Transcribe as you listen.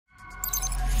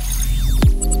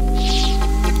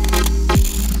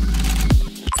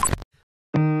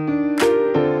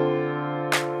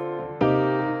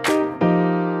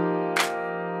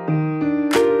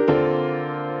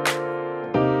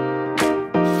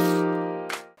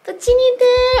찐이들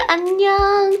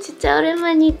안녕. 진짜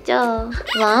오랜만이죠.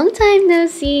 Long time no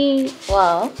see.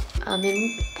 Well, I'm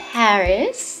in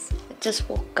Paris. I just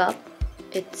woke up.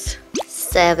 It's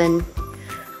 7.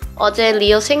 어제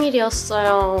리오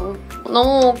생일이었어요.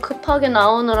 너무 급하게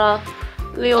나오느라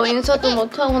리오 인사도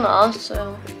못하고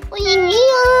나왔어요.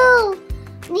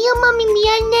 리오 맘이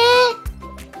미안해.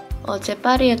 어제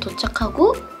파리에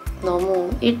도착하고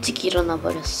너무 일찍 일어나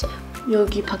버렸어요.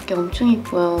 여기 밖에 엄청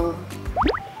이뻐요.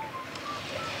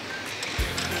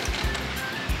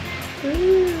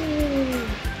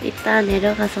 이따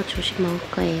내려가서 조식 먹을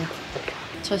거예요.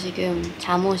 저 지금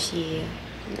잠옷이에요.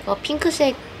 이거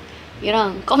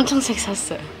핑크색이랑 검정색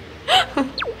샀어요.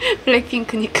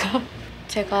 블랙핑크니까.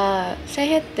 제가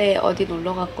새해 때 어디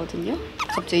놀러 갔거든요.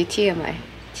 갑자기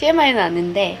TMI는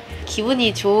아닌데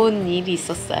기분이 좋은 일이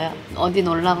있었어요. 어디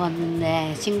놀러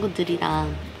갔는데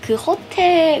친구들이랑 그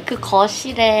호텔 그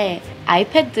거실에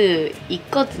아이패드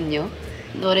있거든요.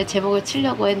 노래 제목을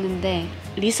치려고 했는데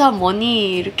리사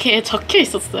머니 이렇게 적혀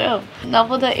있었어요.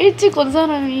 나보다 일찍 온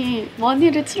사람이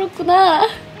머니를 틀었구나.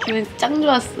 기분 짱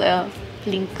좋았어요.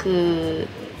 블링크랑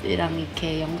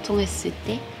이렇게 영통했을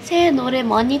때 새해 노래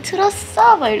머니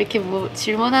틀었어? 막 이렇게 뭐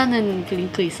질문하는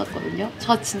블링크 있었거든요.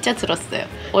 저 진짜 들었어요.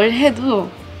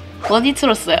 올해도 머니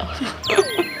틀었어요.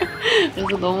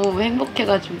 그래서 너무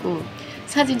행복해가지고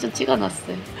사진 좀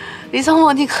찍어놨어요. 리사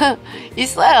머니가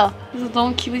있어요. 그래서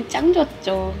너무 기분이 짱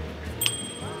좋았죠.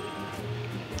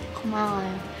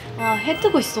 고마워요. 와, 해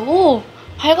뜨고 있어. 오,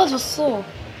 밝아졌어. 해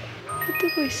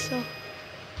뜨고 있어.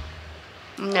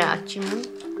 오늘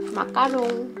아침은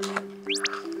마카롱.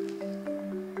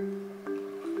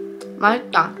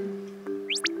 맛있다.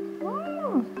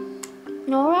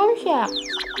 노란색.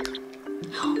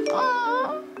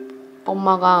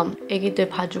 엄마가 애기들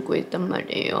봐주고 있단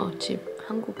말이에요. 집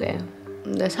한국에.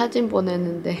 근데 사진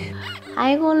보내는데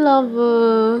아이고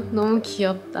러브 너무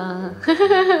귀엽다.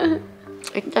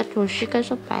 이따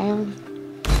조식에서 봐요.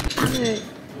 빵을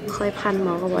거의 반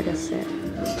먹어버렸어요.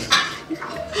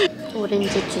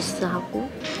 오렌지 주스하고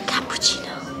카푸치노.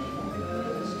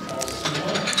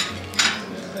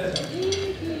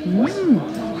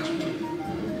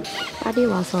 파리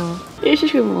와서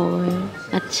일식을 먹어요.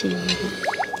 아침에.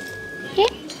 예?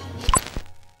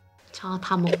 저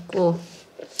다 먹고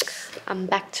I'm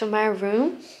back to my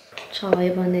room. 저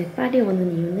이번에 파리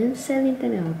오는 이유는 셀린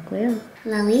때문에 왔고요.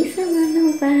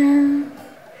 랄리필m 와봐.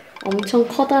 엄청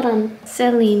커다란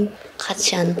셀린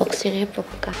같이 언박싱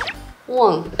해볼까?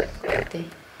 우와! 네.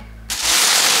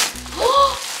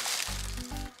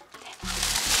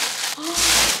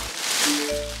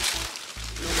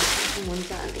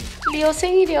 뭔지 아네. 리오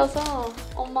생일이어서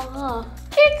엄마가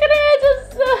케이크를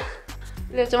해줬어.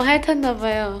 리오 좀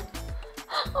핥았나봐요.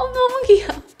 너무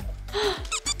귀여워.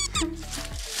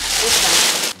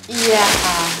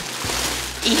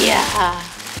 이야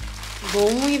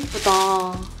너무 이쁘다.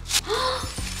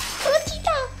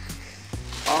 후디다.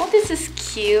 Oh, this is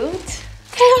cute.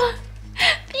 대박.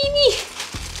 비니.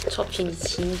 저 비니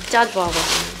진짜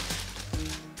좋아하거든요.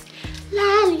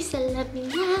 랄리살라미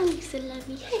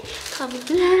랄리살라미 헤이 가면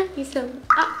랄리살라미.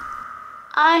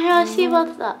 혀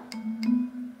씹었어.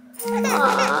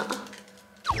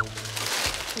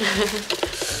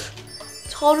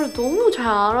 저를 너무 잘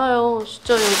알아요.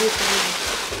 진짜 여기서.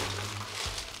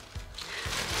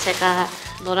 제가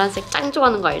노란색 짱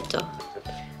좋아하는 거 알죠?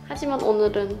 하지만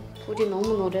오늘은 불이 너무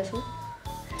노래서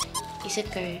이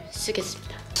색깔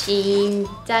쓰겠습니다.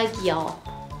 진짜 귀여워.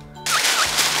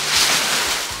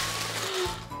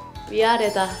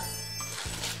 위아래다.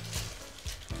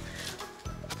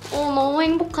 너무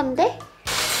행복한데?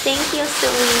 Thank you so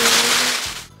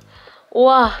much.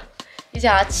 우와, 이제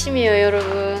아침이에요,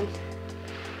 여러분.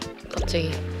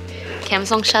 갑자기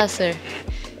감성샷을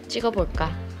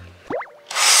찍어볼까?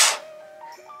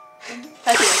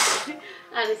 다시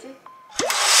알았지?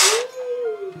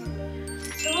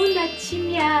 좋은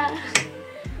아침이야.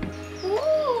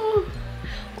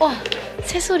 와,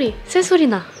 새소리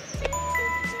나.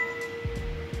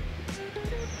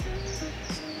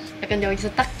 약간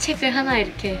여기서 딱 책을 하나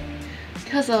이렇게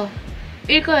펴서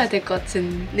읽어야 될 것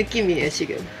같은 느낌이에요,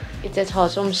 지금. 이제 저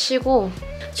좀 쉬고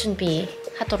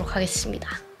준비하도록 하겠습니다.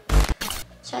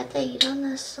 자다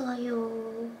일어났어요.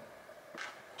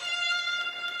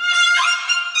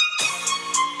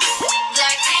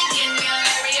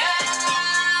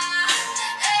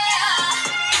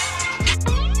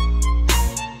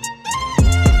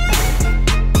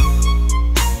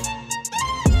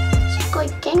 씻고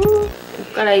있게.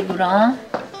 옷 갈아입으라.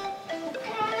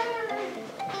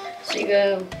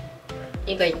 지금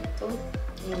이거 입고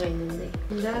이거 있는데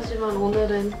근데 하지만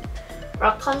오늘은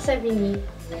락 컨셉이니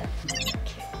이렇게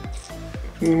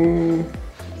이거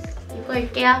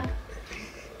할게요.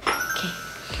 오케이.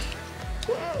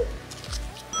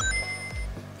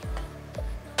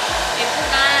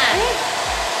 예쁘다.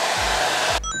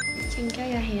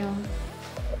 챙겨야 해요.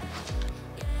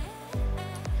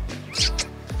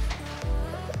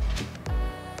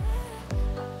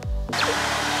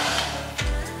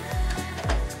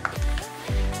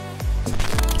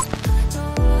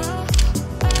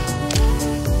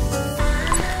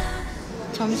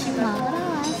 점심 먹으러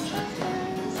왔어.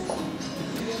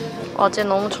 어제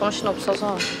너무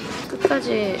정신없어서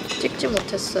끝까지 찍지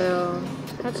못했어요.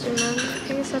 하지만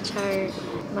행사 잘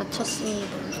마쳤습니다.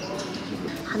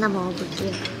 하나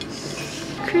먹어볼게요.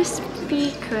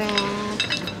 크리스피 크랩.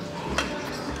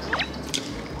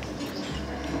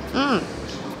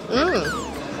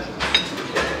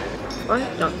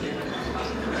 맛있다.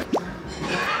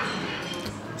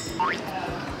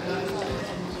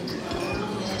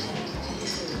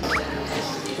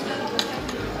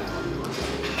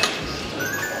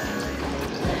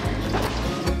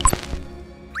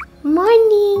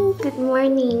 Morning! Good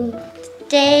morning!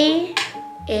 Today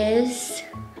is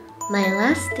my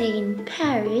last day in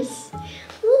Paris.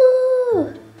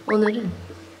 Woo! 오늘은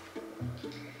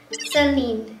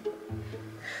셀린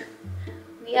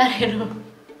위아래로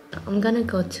I'm gonna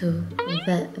go to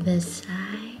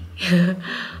Versailles.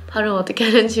 발음 어떻게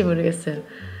하는지 모르겠어요.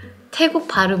 태국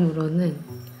발음으로는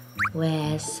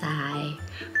Versailles으로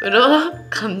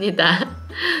갑니다.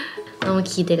 너무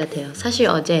기대가 돼요. 사실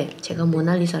어제 제가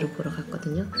모나리사를 보러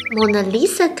갔거든요.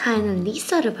 모나리사 카이는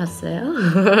리사를 봤어요.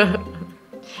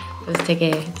 그래서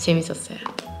되게 재밌었어요.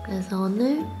 그래서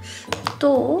오늘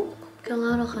또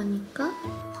구경하러 가니까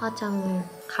화장을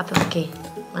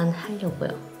가볍게만 하려고요.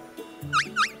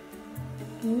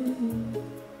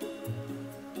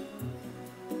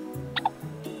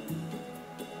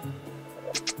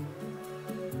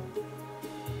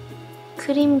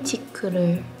 크림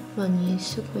치크를 많이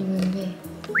쓰고 있는데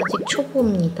아직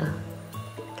초보입니다.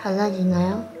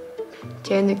 달라지나요?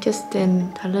 제가 느꼈을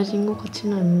땐 달라진 것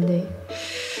같지는 않은데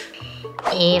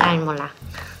에라이 몰라.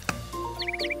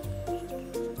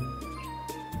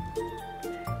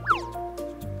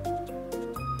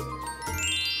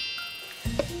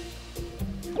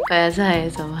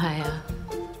 회사에서 봐요.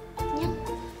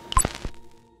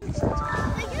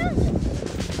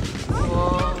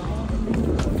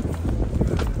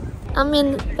 I'm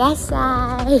in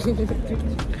Versailles.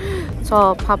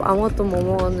 저 밥 아무것도 못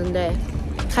먹었는데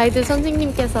가이드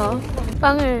선생님께서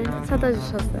빵을 사다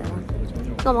주셨어요.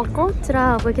 이거 먹고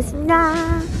들어가 보겠습니다.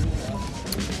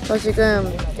 저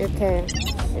지금 이렇게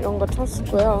이런 거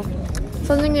쳤고요.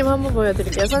 선생님 한번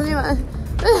보여드릴게요. 선생님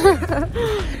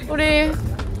우리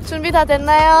준비 다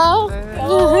됐나요? 네.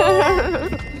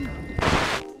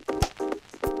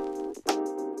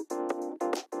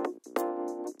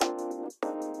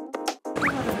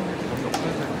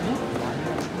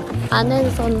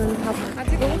 안에서는 다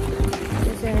받고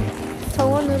이제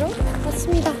정원으로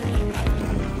왔습니다.